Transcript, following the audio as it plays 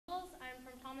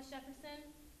Jefferson.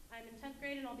 I'm in 10th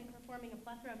grade and I'll be performing a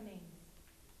plethora of names.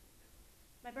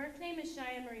 My birth name is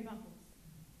Cheyenne Marie Buckles.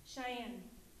 Cheyenne,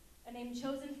 a name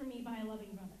chosen for me by a loving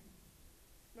brother.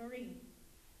 Marie,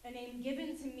 a name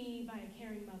given to me by a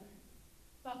caring mother.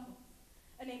 Buckles,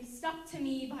 a name stuck to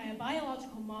me by a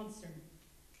biological monster.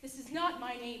 This is not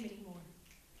my name anymore.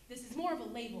 This is more of a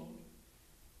label.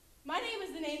 My name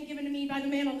is the name given to me by the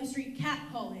man on the street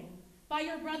catcalling, by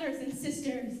your brothers and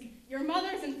sisters, your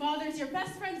mothers and fathers, your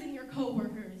best friends and your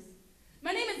co-workers.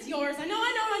 My name is yours. I know,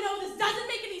 this doesn't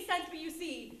make any sense, but you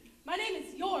see, my name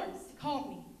is yours to call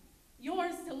me,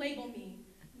 yours to label me.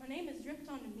 My name is dripped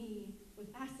onto me with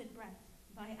acid breath,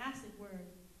 by acid word,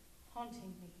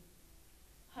 haunting me,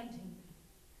 hunting me.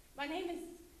 My name is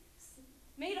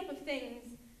made up of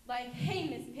things like, hey,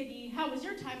 Miss Piggy, how was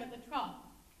your time at the trough?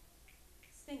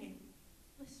 Stinging,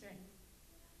 blistering.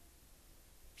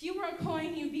 If you were a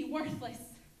coin, you'd be worthless,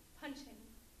 punching,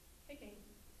 kicking.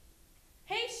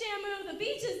 Hey, Shamu, the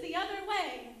beach is the other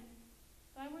way.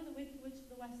 If I were the wicked witch of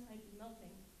the Westside, be melting.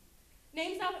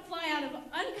 Names that would fly out of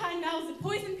unkind mouths of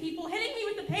poison people, hitting me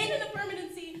with the pain and the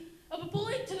permanency of a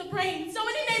bullet to the brain. So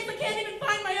many names I can't even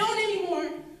find my own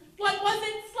anymore. What was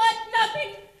it? Slut?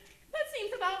 Nothing. That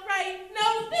seems about right.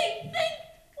 No, think.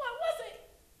 What was it?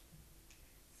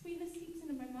 Sweetness seeps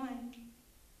into my mind.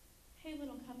 Hey,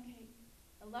 little cupcake,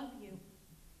 I love you.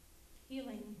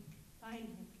 Healing,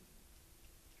 binding.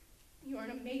 You are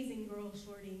an amazing girl,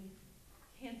 Shorty.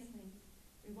 Canceling,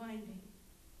 rewinding.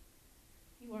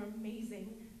 You are amazing,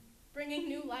 bringing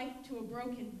new life to a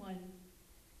broken one.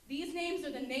 These names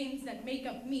are the names that make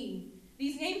up me.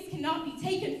 These names cannot be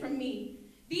taken from me.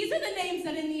 These are the names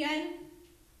that in the end